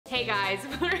Hey guys,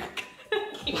 we're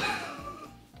cooking. Wait,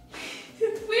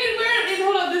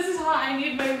 hold on, this is hot. I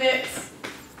need my mitts.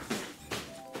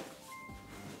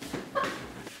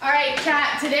 All right,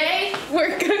 chat, today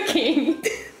we're cooking.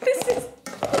 This is...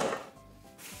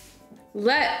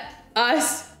 Let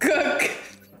us cook.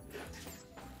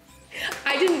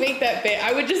 I didn't make that bit.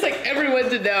 I would just like everyone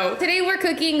to know. Today we're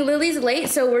cooking. Lily's late,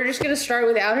 so we're just gonna start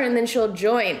without her and then she'll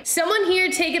join. Someone here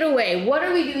take it away. What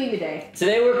are we doing today?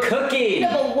 Today we're cooking.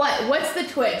 No, but what? What's the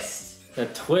twist? The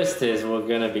twist is we're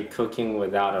gonna be cooking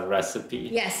without a recipe.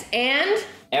 Yes, and?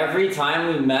 Every time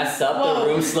we mess up, the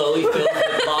room slowly fills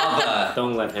with lava.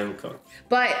 Don't let him cook.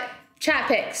 But chat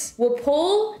picks. We'll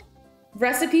pull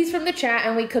recipes from the chat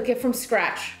and we cook it from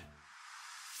scratch.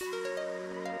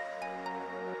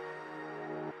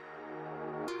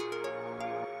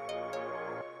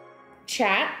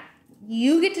 Chat,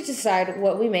 you get to decide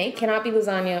what we make. Cannot be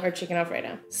lasagna or chicken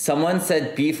Alfredo. Someone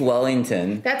said beef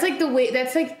Wellington. That's like the way,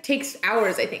 that's like takes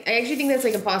hours, I think. I actually think that's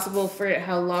like impossible for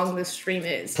how long this stream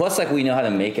is. Plus, like, we know how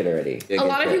to make it already. A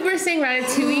lot of people are saying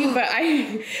ratatouille, but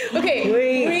okay.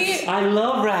 Wait, I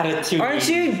love ratatouille. aren't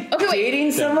you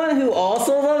dating someone who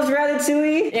also loves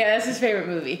ratatouille? Yeah, that's his favorite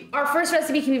movie. Our first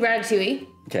recipe can be ratatouille.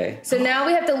 Okay. So now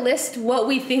we have to list what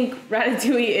we think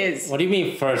ratatouille is. What do you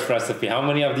mean first recipe? How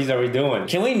many of these are we doing?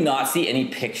 Can we not see any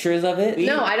pictures of it?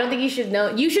 No, I don't think you should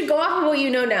know. You should go off of what you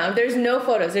know now. There's no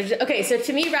photos. Okay, so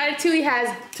to me, ratatouille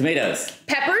has Tomatoes.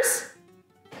 peppers.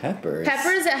 Peppers.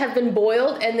 Peppers that have been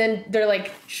boiled and then they're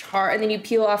like charred and then you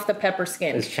peel off the pepper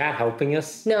skin. Is chat helping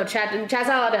us? No, chat's not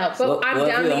allowed to help, but So I'm what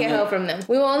down if to we get only- help from them.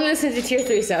 We will only listen to tier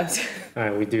 3 subs. All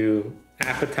right, we do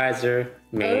appetizer,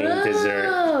 main, dessert.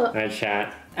 All right,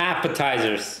 chat.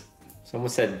 Appetizers. Someone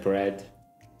said bread.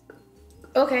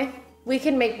 Okay, we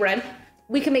can make bread.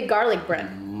 We can make garlic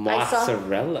bread.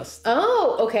 Mozzarella.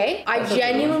 Oh, okay. I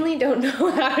genuinely don't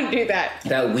know how to do that.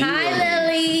 Hi,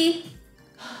 Lily.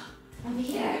 I'm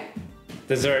here.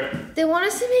 Dessert. They want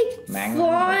us to make Mango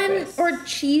flan breakfast. or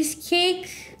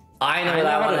cheesecake. I know I what know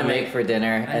I how want to to make for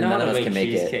dinner, I and know how none of to us can make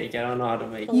make it. cheesecake. I don't know how to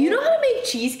make. You know how to make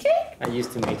cheesecake? I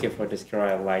used to make it for this girl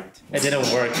I liked. It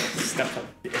didn't work. Stuff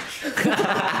a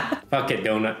bitch. Fuck it,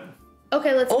 donut.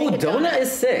 Okay, let's Oh, make a donut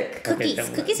is sick. Cookies.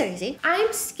 donut. Cookies are easy.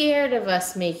 I'm scared of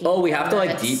us making Oh, we have to like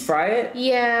donuts. deep fry it?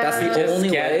 Yeah. That's the Just only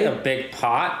get way? a big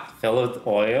pot, fill it with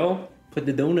oil, put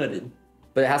the donut in.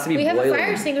 But it has to be We have boiling. a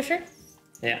fire extinguisher.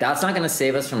 Yeah. That's not gonna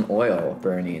save us from oil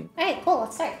burning. All right, cool.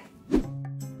 Let's start.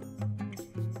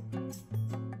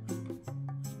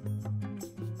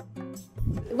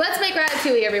 Let's make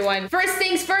ratatouille, everyone. First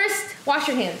things first, wash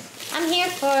your hands. I'm here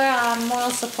for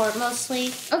moral support mostly.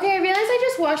 Okay, I realized I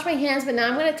just washed my hands, but now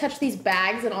I'm gonna touch these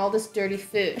bags and all this dirty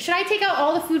food. Should I take out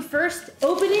all the food first,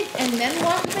 open it, and then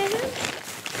wash my hands?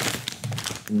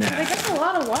 Nah. Like, that's a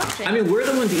lot of washing. I mean, we're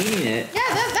the ones eating it. yeah,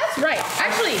 that's right.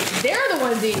 Actually, they're the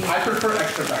ones eating. I prefer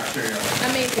extra bacteria.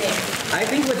 Amazing. I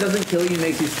think what doesn't kill you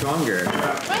makes you stronger.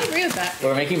 I agree with that.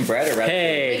 We're making bread or rather.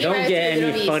 Hey, Maybe don't ratatouille get don't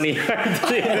any eat. funny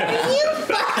ideas. Are you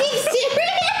fucking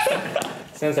serious?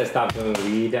 Since I stopped doing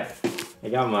weed, I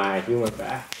got my humor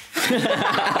back.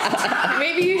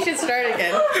 Maybe you should start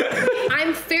again.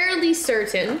 I'm fairly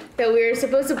certain that we were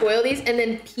supposed to boil these and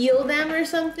then peel them or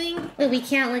something. Wait, we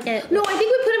can't look at. No, I think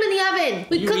we put them in the oven.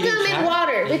 We You cook eating them in cat?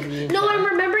 water. You eating No, cat? I'm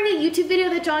remembering a YouTube video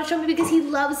that John showed me because he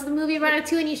loves the movie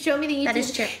Ratatouille and he showed me the YouTube. That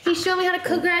is true. He showed me how to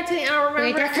cook Ratatouille and I remember.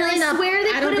 We're definitely and I not- swear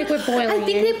they I don't put think them, we're boiling I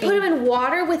think they put anything. them in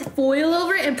water with foil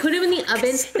over it and put them in the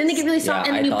oven. Then they get really Yeah, soft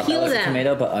and I then you thought peel that was a them.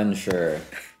 tomato, but unsure.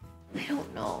 I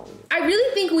don't know. I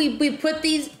really think we put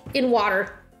these in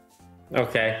water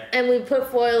Okay. and we put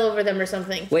foil over them or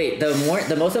something. Wait,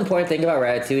 the most important thing about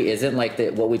ratatouille isn't like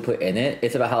what we put in it.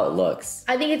 It's about how it looks.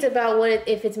 I think it's about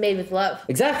if it's made with love.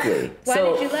 Exactly. Why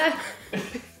so, did you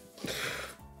laugh?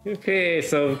 Okay,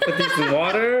 so put these in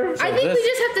water. So I think we this-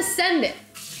 just have to send it.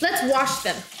 Let's wash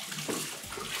them.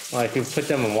 Well, if you put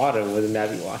them in water, wouldn't that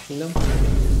be washing them?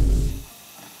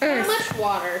 How much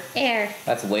water? Air.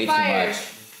 That's way Fire. too much.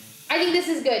 I think this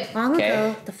is good. Long Okay.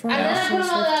 ago, the four And then I put nations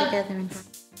them on lived the- together in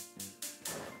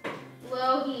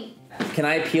Low heat. Can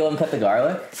I peel and cut the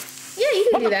garlic? Yeah, you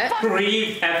can do that.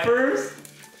 3 peppers?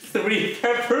 3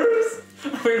 peppers?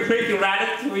 We're making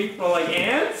ratatouille for like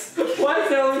ants? Why is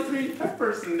there only 3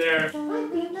 peppers in there? I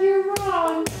think you're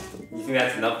wrong. You think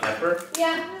that's enough pepper?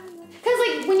 Yeah. Because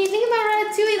like when you think about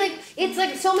ratatouille, like it's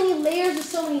like so many layers of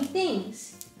so many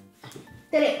things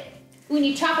that when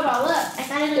you chop it all up, I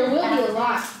thought it there was will be a bad.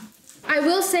 lot. I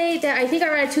will say that I think our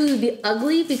ratatouille would be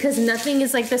ugly because nothing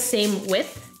is like the same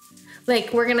width.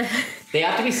 Like we're gonna, They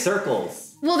have to be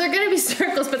circles. well, they're gonna be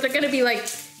circles, but they're gonna be like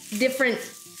different.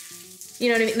 You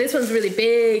know what I mean? This one's really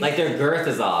big. Like their girth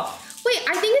is off. Wait,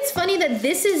 I think it's funny that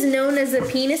this is known as the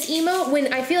penis emote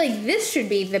when I feel like this should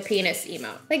be the penis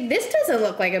emote. Like this doesn't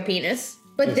look like a penis,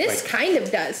 but It's this like kind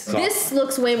of does. soft. This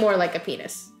looks way more like a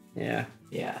penis. Yeah.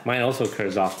 Yeah. Mine also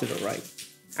curves off to the right.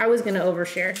 I was gonna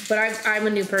overshare, but I'm a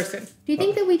new person. Do you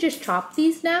think that we just chop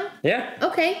these now? Yeah.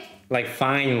 Okay. Like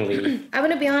finally. I'm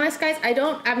gonna be honest, guys.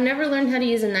 I've never learned how to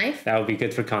use a knife. That would be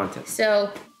good for content.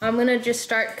 So I'm gonna just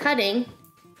start cutting.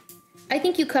 I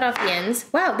think you cut off the ends.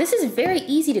 Wow, this is very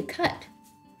easy to cut.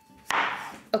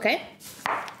 Okay.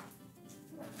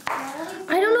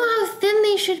 I don't know how thin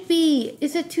they should be.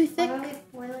 Is it too thick?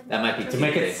 That might be too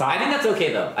make it thick. soft. I think that's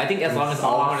okay though. I think as long as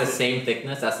all are the same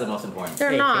thickness, that's the most important.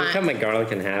 They're Hey, can you not. cut my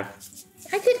garlic in half?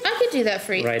 I could do that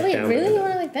for you. Right Wait, down really? the You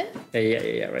want it like that?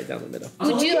 Yeah, right down the middle.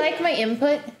 Would you like my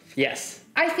input? Yes.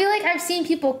 I feel like I've seen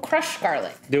people crush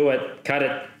garlic. Do it. Cut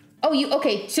it. Oh,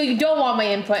 okay. So you don't want my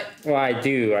input. Well, I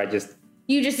do. I just.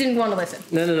 You just didn't want to listen.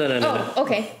 No. Oh,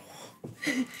 okay.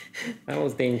 That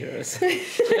was dangerous.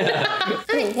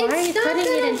 Wait, why are you cutting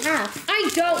it in half? I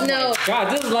don't know.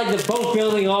 God, this is like the boat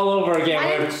building all over again.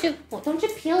 Why where- don't you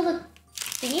peel the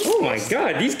thingy? Oh my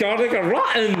God, these garlic are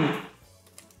rotten.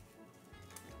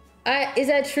 Is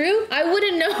that true? I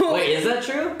wouldn't know Wait, is that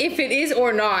true? if it is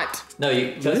or not. No,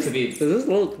 those could be. Does this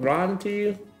look rotten to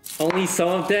you? Only some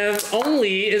of them.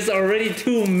 Only is already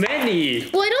too many.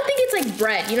 Well, I don't think it's like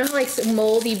bread. You know how like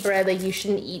moldy bread, like you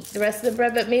shouldn't eat the rest of the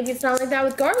bread, but maybe it's not like that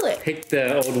with garlic. Pick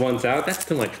the old ones out. That's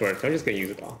too much work. I'm just gonna use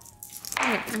it all.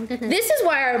 I'm gonna. This is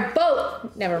why our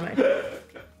boat. Never mind.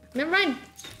 Never mind.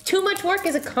 Too much work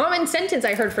is a common sentence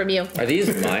I heard from you. Are these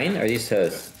mine? Or are these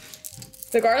hers?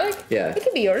 The garlic? Yeah. It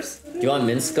could be yours. Do you want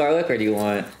minced garlic or do you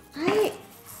want?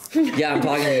 Yeah, I'm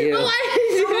talking to you. Oh,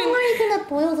 How are you gonna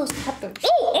boil those peppers?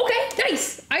 oh, okay,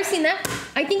 nice. I've seen that.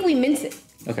 I think we mince it.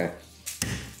 Okay.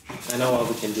 I know what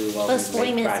we can do while That's we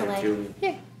 40 make minutes away. ratatouille.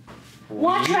 Here.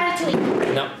 Watch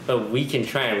Ratatouille. No, but we can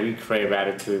try and recreate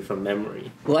ratatouille from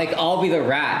memory. Like I'll be the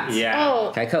rat. Yeah.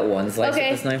 Oh. Can I cut one slice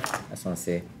Okay. with this knife? I just want to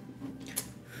see.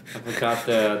 I forgot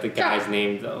the guy's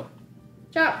name though.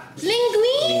 Chop.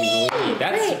 Linguine.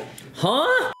 That's Right.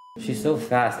 Huh? She's so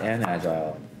fast and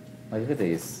agile. Like, look at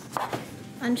these.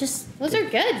 I'm just. Those are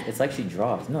good. It's like she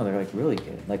dropped. No, they're like really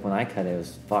good. Like when I cut it, it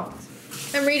was fucked.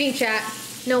 I'm reading chat.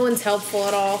 No one's helpful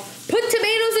at all. Put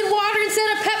tomatoes in water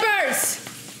instead of peppers.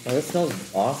 Oh, this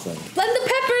smells awesome. Blend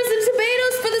the peppers and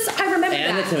tomatoes for this. I remember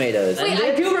And that. the tomatoes. Wait,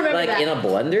 I do remember like that. in a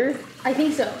blender? I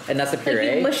think so. And that's a Like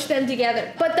puree? you mush them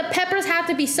together. But the peppers have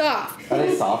to be soft. Are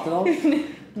they soft at all?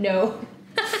 No.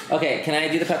 Okay, can I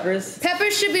do the peppers?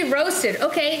 Peppers should be roasted.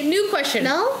 Okay, new question.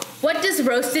 No? What does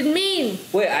roasted mean?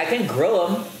 Wait, I can grill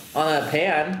them on a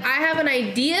pan. I have an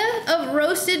idea of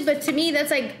roasted, but to me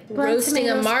that's like Blend roasting a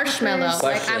tomatoes, marshmallow. peppers.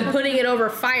 Like Question. I'm putting it over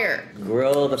fire.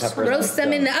 Grill the peppers. on Roast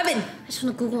them in the stone. oven. I just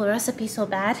want to Google a recipe so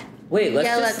bad. Wait, let's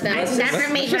Yell just. at them. let's I've just-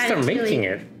 never made just start ratatouille. making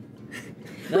it.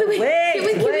 No, Wait,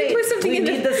 can we put something we in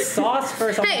need the sauce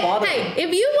first on the Hey, bottom. hey,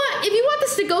 if you want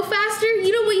this to go faster,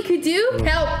 you know what you could do?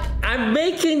 Help. I'm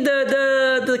making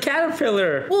the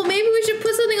caterpillar. Well, maybe we should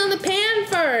put something on the pan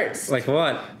first. Like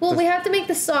what? Well, we have to make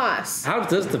the sauce. How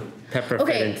does the pepper fit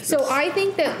Okay, into so this? I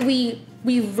think that we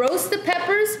roast the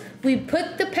peppers, we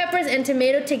put the peppers and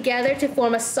tomato together to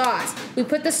form a sauce. We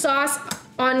put the sauce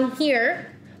on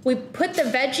here, we put the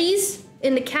veggies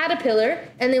in the caterpillar,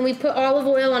 and then we put olive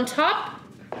oil on top,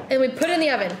 and we put it in the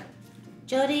oven.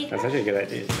 Jody, That's actually a good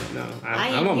idea. No, I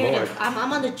I'm am on here board.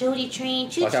 I'm on the Jody train.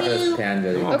 Choo Watch out for this choo. pan,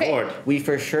 Jody. I'm on Okay. board. We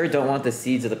for sure don't want the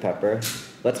seeds of the pepper.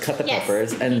 Let's cut the Yes,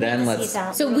 peppers we and need then the let's. seeds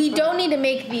out. So we don't need to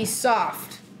make these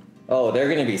soft. Oh, they're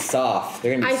gonna be soft.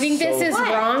 They're gonna be I think this so- is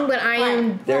What? wrong, but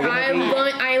I'm They're gonna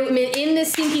be- I'm in the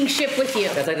sinking ship with you.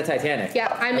 That's like the Titanic. Yeah,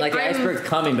 I'm- like the I'm- iceberg's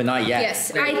coming, but not yet.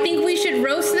 Yes, I think we should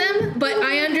roast them, but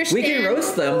I understand. We can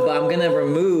roast them, but I'm gonna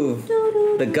remove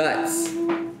the guts.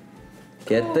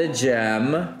 Get the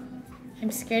gem.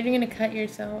 I'm scared you're gonna cut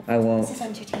yourself. I won't. This is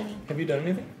entertaining. Have you done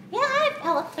anything? Yeah, I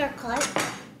helped her cut.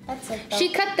 That's it. Though. She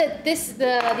cut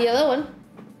the yellow one,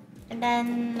 And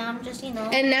then I'm just,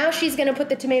 and now she's gonna put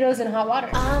the tomatoes in hot water.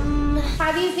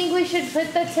 How do you think we should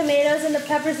put the tomatoes and the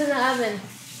peppers in the oven?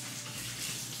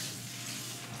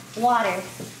 water.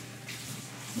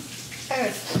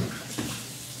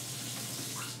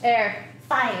 Earth. Air.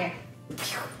 Fire.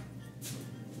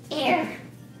 Air.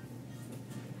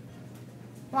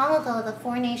 Long ago, the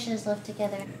four nations lived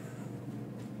together.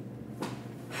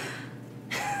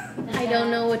 I don't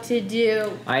know what to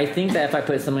do. I think that if I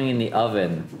put something in the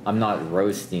oven, I'm not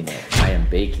roasting it. I am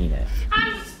baking it.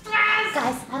 I'm stressed!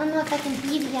 Guys, I don't know if I can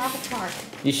be the avatar.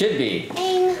 You should be.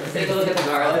 Dang. Take a look at the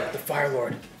garlic. The Fire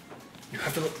Lord. You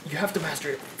have to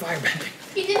master firebending.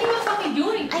 He didn't even fucking do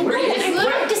anything. I know, it's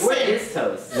literally just Where saying. is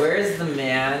Toast? Where is the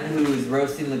man who's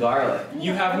roasting the garlic?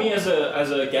 You have me as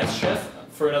a guest chef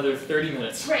for another 30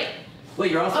 minutes. Right.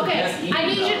 Wait, you're also Okay, guest eating, I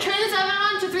need you though. to turn this oven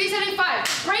on to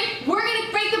 375. We're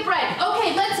gonna break the bread.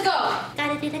 Okay, let's go.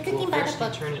 Gotta do the cooking by the First you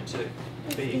book. turn it to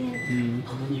bake, and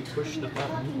then you push the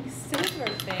button.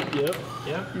 Silver thing.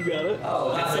 Yep, you got it.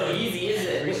 Oh, not so easy, is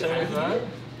it? 375.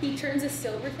 He turns a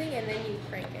silver thing and then you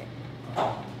crank it.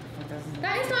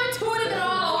 That is not tuning at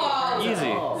all.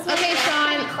 Easy. Okay,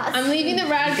 Sean, I'm leaving the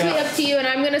ratatouille up to you, and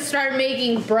I'm gonna start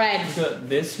making bread. You got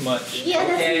this much. Yeah,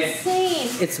 that's Okay.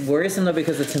 insane. It's worrisome though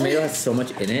because the tomato has so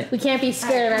much in it. We can't be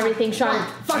scared of everything, Sean.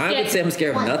 Fuck I would it. say I'm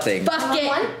scared of nothing. Fuck it.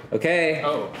 One, Okay.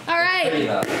 Oh. All right,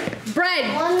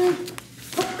 bread. one.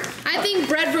 I think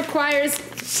bread requires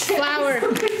flour.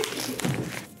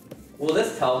 Will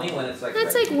this tell me when it's like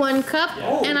That's ready? like 1 cup,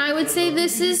 and I would say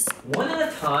this is One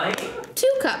at a time? 2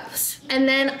 cups. And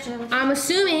then I'm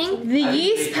assuming the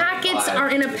yeast packets are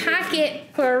in a packet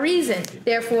for a reason.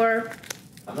 Therefore,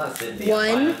 I'm not sitting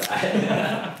One.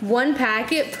 1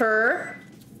 packet per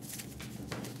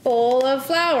bowl of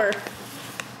flour.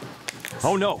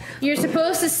 Oh no. You're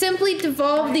supposed to simply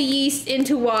devolve the yeast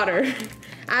into water,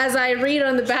 as I read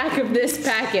on the back of this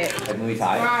packet. And we For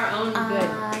tie. our own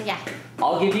good. Yeah.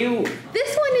 I'll give you.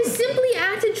 This one is simply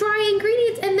add to dry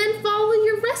ingredients and then follow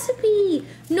your recipe.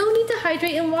 No need to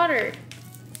hydrate in water.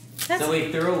 That's, So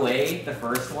we threw away the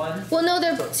first one. well, no,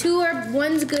 they're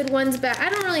one's good, one's bad. I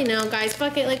don't really know, guys.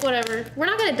 Fuck it, like whatever. We're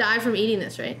not gonna die from eating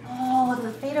this, right? Oh,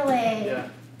 the fadeaway. Yeah.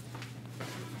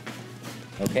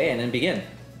 Okay, and then begin.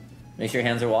 Make sure your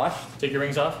hands are washed. Take your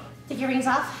rings off. Take your rings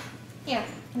off. Here,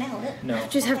 can I hold it? No.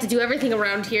 Just have to do everything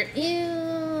around here.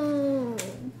 Ew.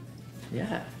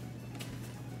 Yeah.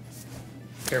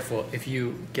 Careful. If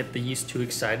you get the yeast too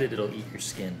excited, it'll eat your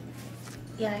skin.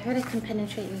 Yeah, I heard it can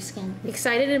penetrate your skin.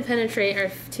 Excited and penetrate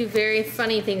are 2 very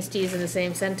funny things to use in the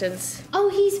same sentence. Oh,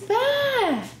 he's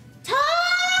back.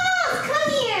 Toast,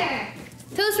 come here.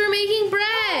 Toast, we're making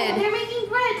bread. They're making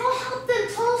bread. Go help them,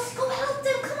 Toast. Go help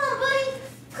them. Come on, buddy.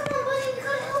 Come on, buddy. We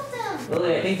gotta help them.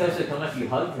 Lily, I think Toast should come if you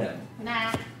hugged him.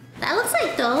 Nah. That looks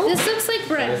like dough. This looks like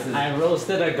bread. This is I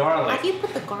roasted a How garlic. do you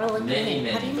put the garlic Many, in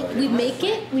it? How do you many make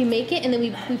it? We make it, and then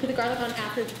we put the garlic on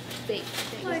after it's baked.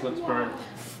 Let's burn.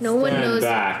 No one Stand knows.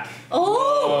 back.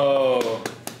 Oh! Oh.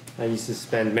 I used to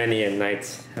spend many a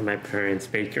nights at my parents'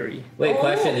 bakery. Wait, Oh.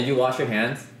 question. Did you wash your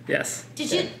hands? Yes.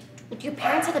 Did you? Your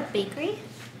parents had a bakery?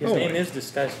 His name is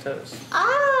Disguised Toast.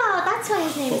 Oh, that's why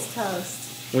his name is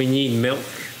Toast. We need milk.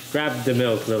 Grab the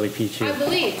milk, Lily I Pichu.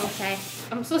 believe. Okay.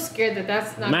 I'm so scared that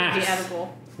that's not going to be Max.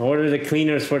 edible. Order the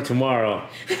cleaners for tomorrow.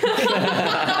 It's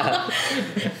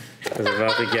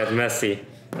about to get messy.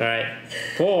 All right.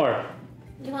 Pour.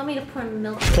 You want me to pour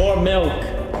milk? Pour milk.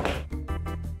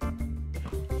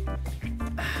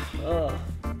 Ugh.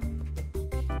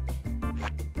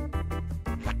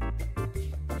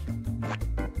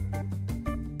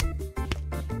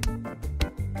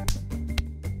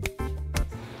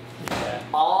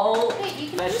 All Hey, you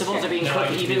can vegetables are being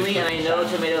cooked evenly, and I know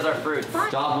tomatoes are fruits.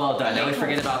 Fine. Job well done. Now we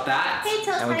forget about that, Hey,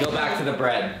 Toast, and we go back to the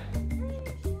bread.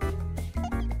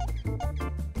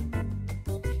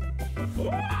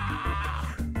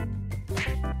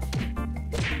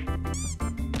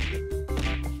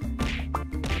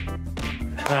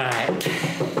 All right.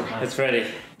 It's ready.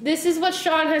 This is what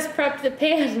Sean has prepped the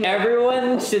pan with.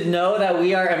 Everyone should know that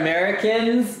we are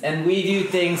Americans, and we do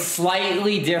things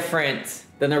slightly different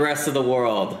than the rest of the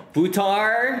world.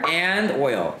 Butter and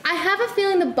oil. I have a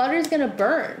feeling the butter's going to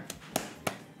burn.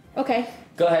 Okay.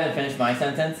 Go ahead and finish my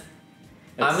sentence.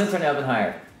 I'm gonna turn the oven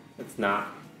higher. It's not.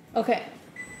 Okay.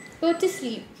 Go to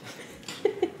sleep.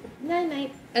 Night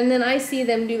night. And then I see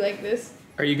them do like this.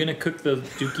 Are you gonna cook the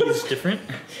dookies different?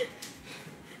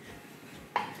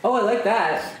 Oh, I like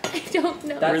that. I don't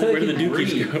know. That's Where how do you the dookies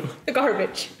breathe. go? The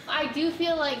garbage. I do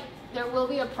feel like there will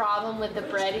be a problem with the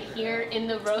bread here in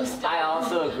the roast. I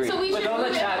also agree. So we But should don't move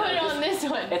let it Chad- put it on this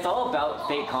one. It's all about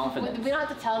fake confidence. We don't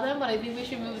have to tell them, but I think we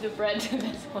should move the bread to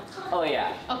this one. Oh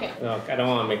yeah. Okay. Look, I don't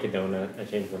want to make a donut. I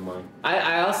changed my mind.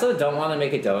 I also don't want to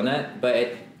make a donut,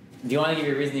 but do you want to give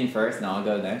your reasoning first, and I'll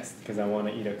go next? Because I want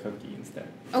to eat a cookie instead.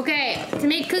 Okay, to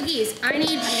make cookies, I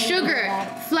need sugar,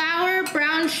 flour,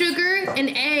 brown sugar, an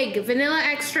egg, vanilla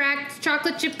extract,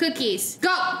 chocolate chip cookies.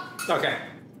 Go! Okay.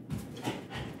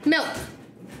 Milk.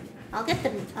 I'll get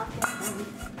them.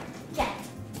 Yeah.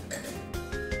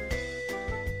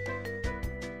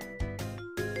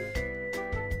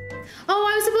 Oh,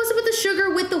 I was supposed to put the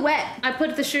sugar with the wet. I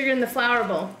put the sugar in the flour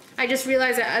bowl. I just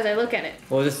realized that as I look at it.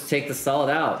 Well, just take the salt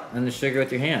out and the sugar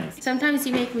with your hands. Sometimes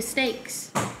you make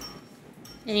mistakes.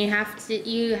 And you have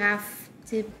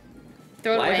to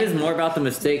Throw it Life away. is more about the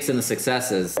mistakes than the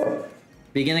successes.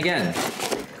 Begin again.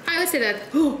 I would say that.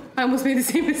 Oh, I almost made the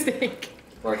same mistake.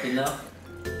 Working though?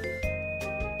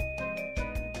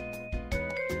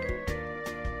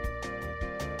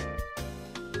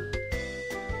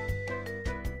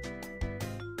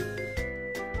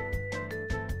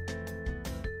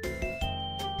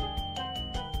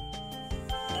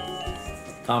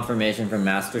 Confirmation from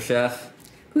MasterChef.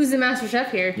 Who's the master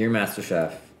chef here? You're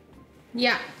MasterChef.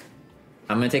 Yeah.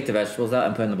 I'm gonna take the vegetables out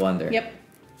and put in the blender. Yep.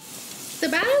 The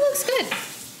batter looks good.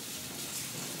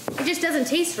 It just doesn't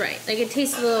taste right. Like it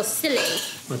tastes a little silly.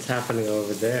 What's happening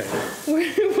over there?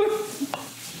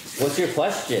 What's your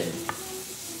question?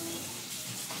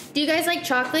 Do you guys like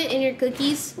chocolate in your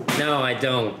cookies? No, I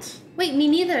don't. Wait, me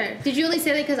neither. Did you only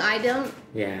say that because I don't?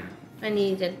 Yeah. I knew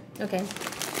you did. Okay.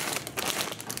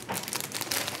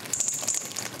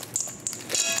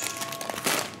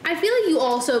 I feel like you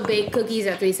also bake cookies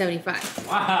at 375.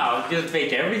 Wow, just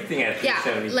bake everything at Yeah,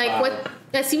 375. like what?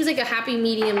 That seems like a happy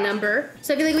medium number.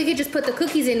 So I feel like we could just put the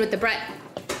cookies in with the bread.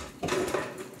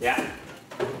 Yeah,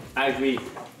 I agree.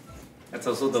 That's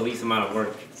also the least amount of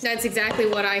work. That's exactly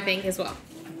what I think as well.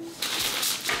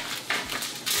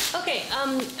 Okay,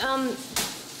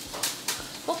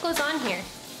 what goes on here?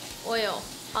 Oil,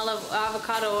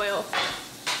 avocado oil,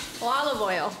 olive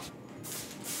oil.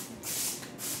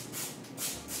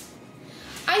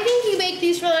 I think you bake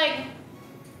these for like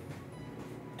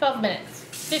 12 minutes,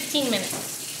 15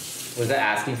 minutes. Was that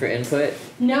asking for input?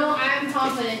 No, I'm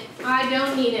confident. I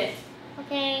don't need it.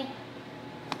 Okay.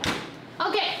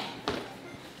 Okay.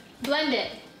 Blend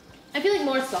it. I feel like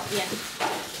more salt, yeah.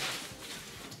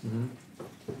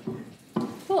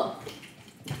 Cool.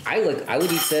 I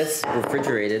would eat this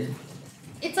refrigerated.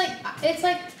 It's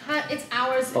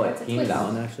ours. Oh, it's a can you eat twist. that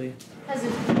one actually? Has a,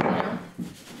 you know,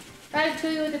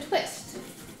 ratatouille with a twist.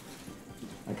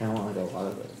 I kind of want like a lot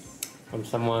of this. From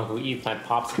someone who eats my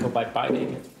popsicle by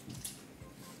biting it.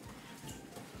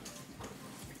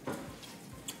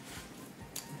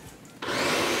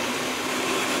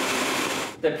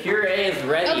 The puree is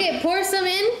ready. Okay, pour some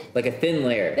in. Like a thin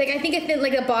layer. Like I think a thin,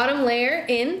 like a bottom layer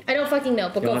in. I don't fucking know,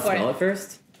 but You go want to for smell it. it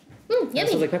first? Yummy.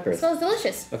 smells like peppers. It smells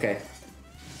delicious. Okay.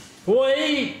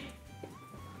 Wait!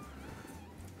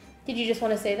 Did you just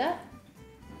want to say that?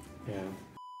 Yeah.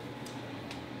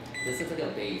 This is like a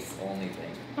base only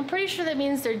thing. I'm pretty sure that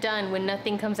means they're done when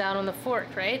nothing comes out on the fork,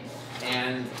 right?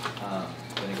 And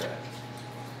vinaigrette.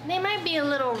 They might be a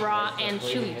little raw and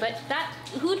chewy, but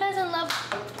who doesn't love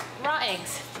raw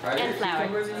eggs Are there and flour?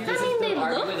 cucumbers in I yours? mean, they Arguably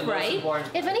the look most right.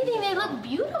 important- If anything, they look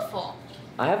beautiful.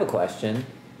 I have a question.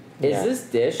 Is Yeah. this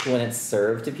dish, when it's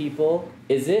served to people,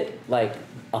 is it like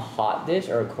a hot dish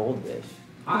or a cold dish?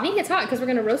 I think it's hot because we're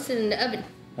gonna roast it in the oven.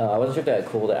 I wasn't sure if that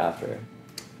cooled it after.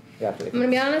 After I'm gonna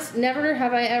be honest, never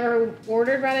have I ever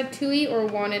ordered ratatouille or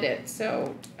wanted it,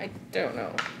 so I don't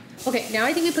know. Okay, now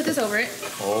I think we put this over it.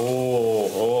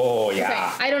 Oh, yeah.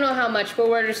 Okay, I don't know how much, but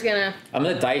we're just gonna. I'm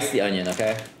gonna dice the onion,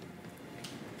 okay?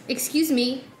 Excuse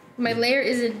me, my layer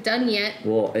isn't done yet.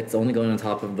 Well, it's only going on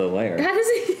top of the layer. How does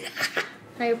it?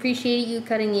 I appreciate you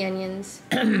cutting the onions.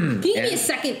 Can you give me a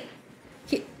second?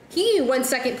 Can you give me 1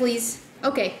 second, please?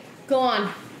 Okay, go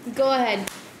on. Go ahead.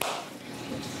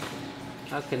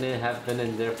 How can it have been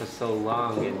in there for so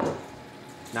long and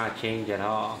not change at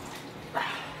all?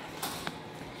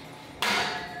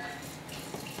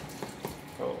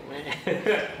 Oh man.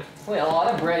 Wait, a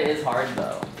lot of bread is hard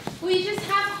though. We just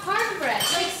have hard bread,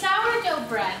 like sourdough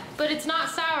bread, but it's not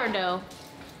sourdough.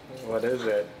 What is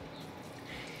it?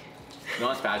 You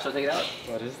want a spatula to take it out?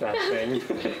 What is that thing?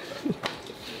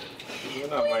 You're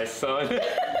not my son.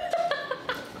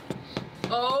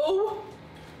 Oh.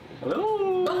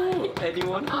 Hello?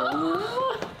 Anyone?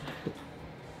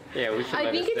 Yeah, we should I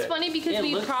let think it it's sit. funny because It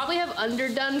we looks- probably have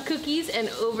underdone cookies and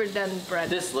overdone bread.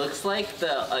 This looks like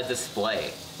a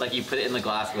display. Like you put it in the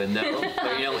glass window,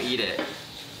 but you don't eat it.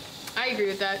 I agree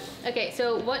with that. Okay,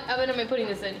 so what oven am I putting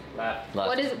this in? Left.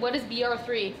 What is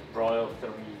BR3? Broil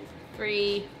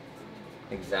 3.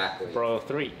 Exactly. Broil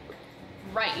 3.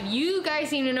 Right. You guys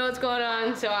seem to know what's going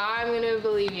on, so I'm gonna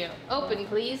believe you. Open,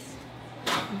 please.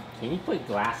 Can you put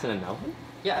glass in an oven?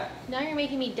 Yeah, Now you're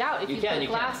making me doubt if You you, can, put you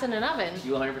glass can. in an oven.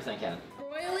 you 100% can.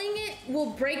 Broiling it will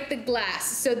break the glass.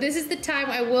 So this is the time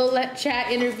I will let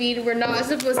chat intervene. We're not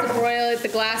supposed to broil it. The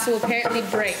glass will apparently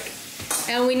break.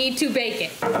 And we need to bake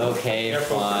it. Okay,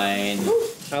 fine.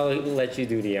 I'll let you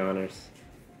do the honors.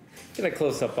 Get a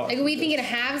close up. Like, are we thinking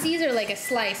halvesies or like a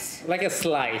slice? Like a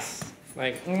slice.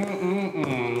 Like,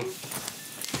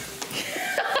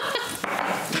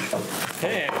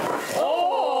 Hey.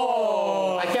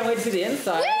 Oh! I can't wait to see the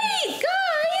inside. Wait,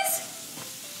 guys!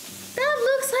 That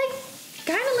looks like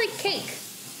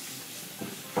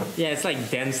Yeah, it's like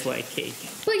dense like cake.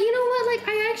 But you know what? Like,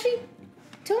 I actually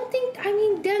don't think. I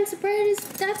mean, dense bread is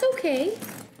that's okay.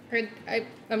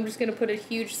 I'm just gonna put a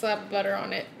huge slab of butter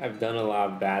on it. I've done a lot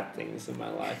of bad things in my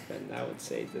life, and I would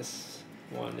say this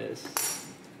one is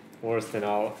worse than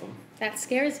all of them. That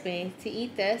scares me to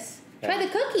eat this. Yeah. Try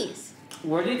the cookies.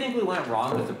 Where do you think we went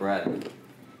wrong with the bread?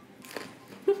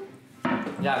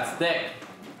 Yeah, it's thick.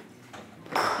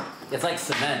 It's like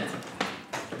cement.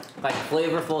 Like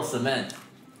flavorful cement.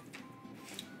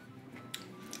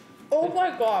 Oh my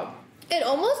god! It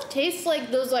almost tastes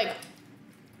like those like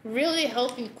really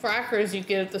healthy crackers you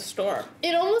get at the store.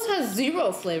 It almost has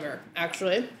zero flavor,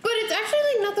 actually. But it's actually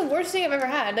like not the worst thing I've ever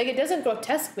had. Like it doesn't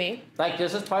grotesque me. Like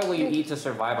this is probably what you eat to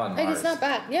survive on Mars. Like it's not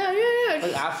bad. Yeah.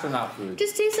 Like astronaut food.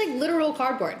 Just tastes like literal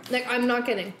cardboard. Like I'm not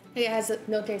kidding. Like, it has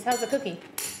no taste. How's the cookie?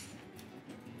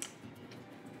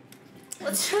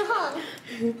 What's wrong?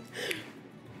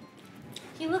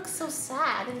 You look so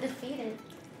sad and defeated.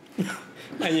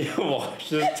 I need to wash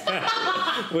this down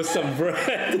with some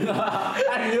bread.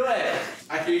 I knew it.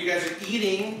 I hear you guys are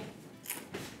eating.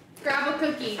 Grab a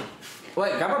cookie.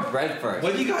 Wait, grab a bread first.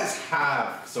 What do you guys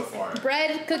have so far?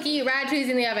 Bread, cookie, ratatouille's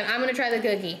in the oven. I'm gonna try the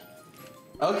cookie.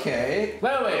 Okay.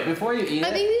 Wait, before you eat I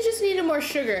it. think we just needed more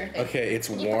sugar. Okay, it's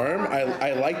warm.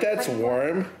 I like that it's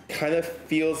warm. Kind of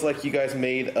feels like you guys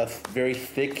made a very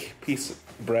thick piece of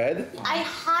bread. I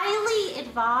highly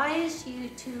advise you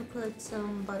to put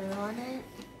some butter on it.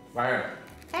 Right.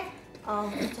 Okay?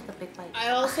 Oh, you took a big bite. I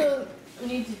also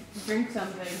need to drink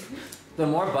something. The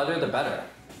more butter, the better.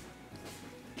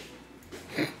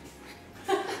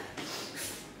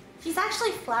 He's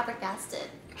actually flabbergasted.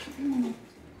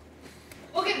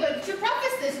 Okay, but to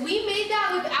preface this, we made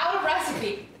that without a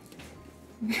recipe.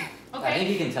 I think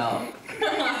you can tell.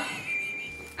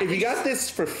 If you got this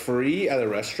for free at a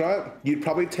restaurant, you'd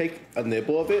probably take a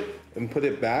nibble of it and put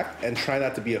it back and try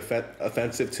not to be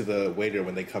offensive to the waiter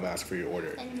when they come ask for your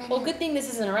order. Well, good thing this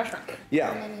isn't a restaurant.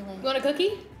 Yeah. Anyway. You want a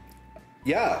cookie?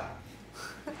 Yeah.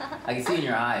 I can see in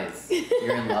your eyes.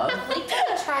 You're in love. Wait till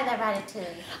you try that ratatouille.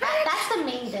 That's the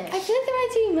main dish. I feel like the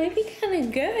ratatouille might be kind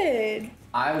of good.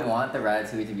 I want the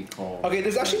ratatouille to be cold. Okay,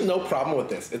 there's actually no problem with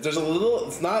this. There's a little,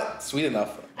 it's not sweet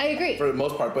enough I agree. for the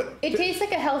most part, but It tastes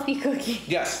like a healthy cookie.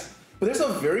 yes. But there's a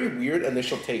very weird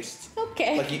initial taste.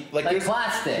 Okay. Like Like there's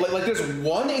plastic. like there's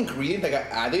one ingredient that got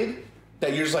added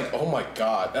that you're just like, oh my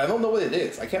god. And I don't know what it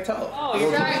is. I can't tell. Oh,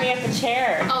 you're Sorry. putting me at the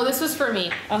chair. Oh, this was for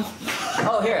me.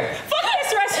 Oh, here. Fuck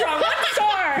this restaurant. 1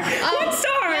 star. 1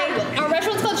 star. Our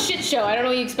restaurant's called Shit Show. I don't know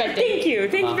what you expected. Thank you.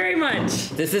 Thank you very much.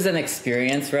 This is an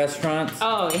experience restaurant.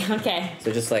 Oh, okay.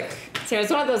 So just like, So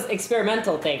it's one of those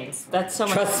experimental things. That's so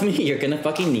much. trust me, you're gonna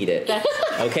fucking need it. That's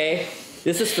Okay?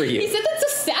 This is for He you. said that's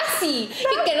so sassy.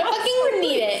 You're gonna fucking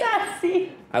need it.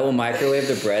 sassy. I will microwave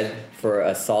the bread for a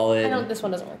I don't. solid This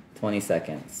one doesn't work. 20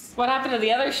 seconds. What happened to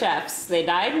the other chefs? They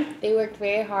died? They worked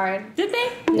very hard. Did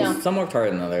they? No. Some worked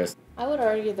harder than others. I would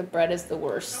argue the bread is the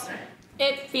worst.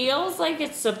 It feels like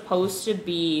it's supposed to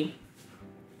be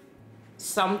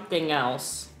something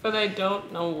else, but I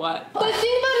don't know what. But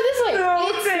think about it this way.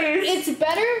 No, face. It's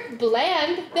better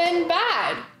bland than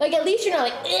bad. Like at least you're not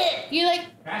like, eh. You're like,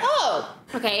 oh.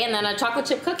 Okay, and then a chocolate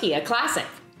chip cookie, a classic.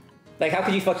 Like, how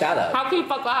could you fuck that up? How can you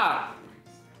fuck that up?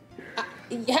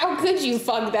 How could you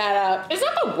fuck that up? It's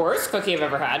not the worst cookie I've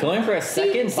ever had. Going for a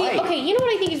second bite. Okay, you know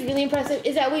what I think is really impressive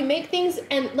is that we make things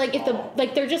and like if the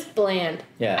like they're just bland.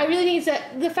 Yeah. I really think it's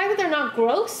that the fact that they're not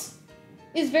gross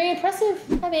is very impressive.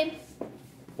 Hi, babe.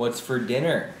 What's for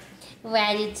dinner?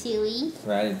 Ratatouille.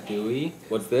 Ratatouille.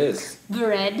 What's this?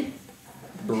 Bread.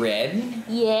 Bread?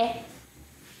 Yeah.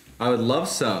 I would love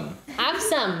some. Have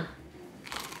some.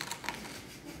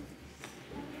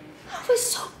 That was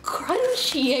so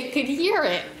crunchy, I could hear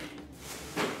it.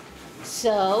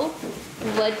 So,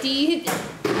 what do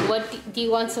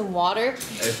you want some water?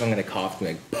 If I'm gonna cough,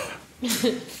 like,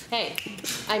 Hey,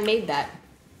 I made that.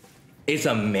 it's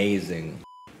amazing.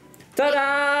 It kind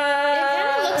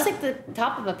Ta-da! of looks like the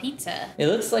top of a pizza. It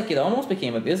looks like it almost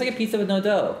became it looks like a pizza with no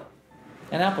dough.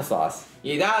 And applesauce.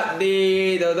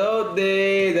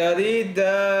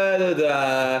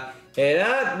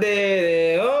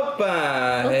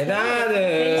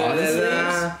 Honestly,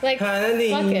 like,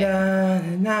 fuck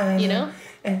it. You know?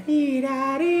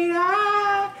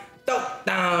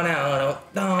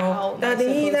 Ow, that's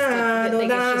supposed to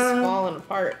think it's just falling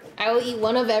apart. I will eat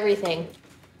one of everything.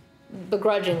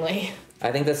 Begrudgingly.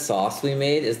 I think the sauce we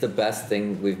made is the best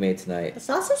thing we've made tonight. The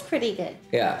sauce is pretty good.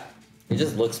 Yeah. It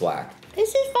just looks whack. This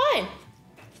is fine.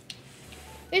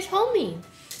 It's homey.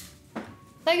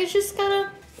 Like it's just kind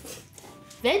of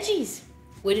veggies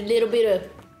with a little bit of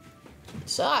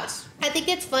sauce. I think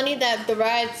it's funny that the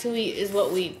ratatouille is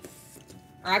what we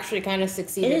actually kind of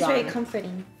succeeded It is on. very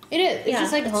comforting. It is. It's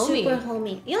just like homey. Super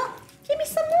homey. Yeah, give me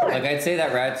some more. Like I'd say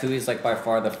that ratatouille is like by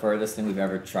far the furthest thing we've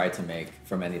ever tried to make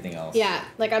from anything else. Yeah,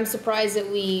 like I'm surprised that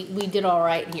we did all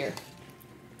right here.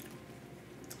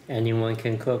 Anyone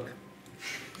can cook.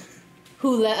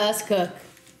 Who let us cook?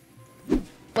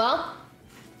 Well,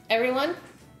 everyone,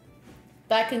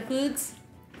 that concludes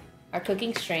our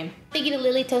cooking stream. Thank you to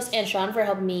Lily, Toast, and Sean for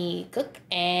helping me cook.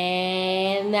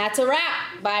 And that's a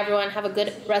wrap. Bye, everyone. Have a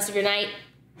good rest of your night.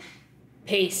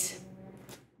 Peace.